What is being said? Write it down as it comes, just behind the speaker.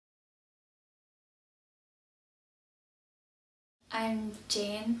I'm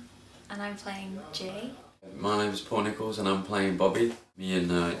Jayne and I'm playing Jay. My name's Paul Nicholls and I'm playing Bobby. Me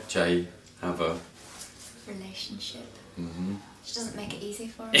and Jay have a relationship. Mm-hmm. She doesn't make it easy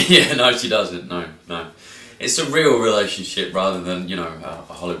for her. Yeah, no, she doesn't. No. It's a real relationship rather than, you know,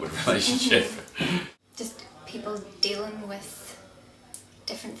 a Hollywood relationship. Just people dealing with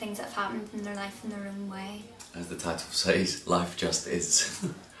different things that have happened in their life in their own way. As the title says, life just is.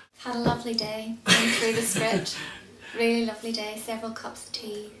 Had a lovely day going through the script. Really lovely day, several cups of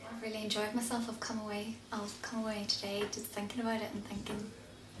tea. I've really enjoyed myself. I'll come away today just thinking about it and thinking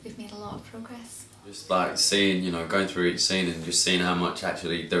we've made a lot of progress. Just like seeing, you know, going through each scene and just seeing how much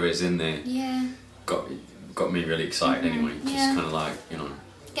actually there is in there. Yeah. Got me really excited anyway. Just kind of like, you know.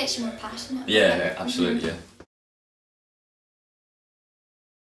 Gets you more passionate. Yeah, absolutely, yeah.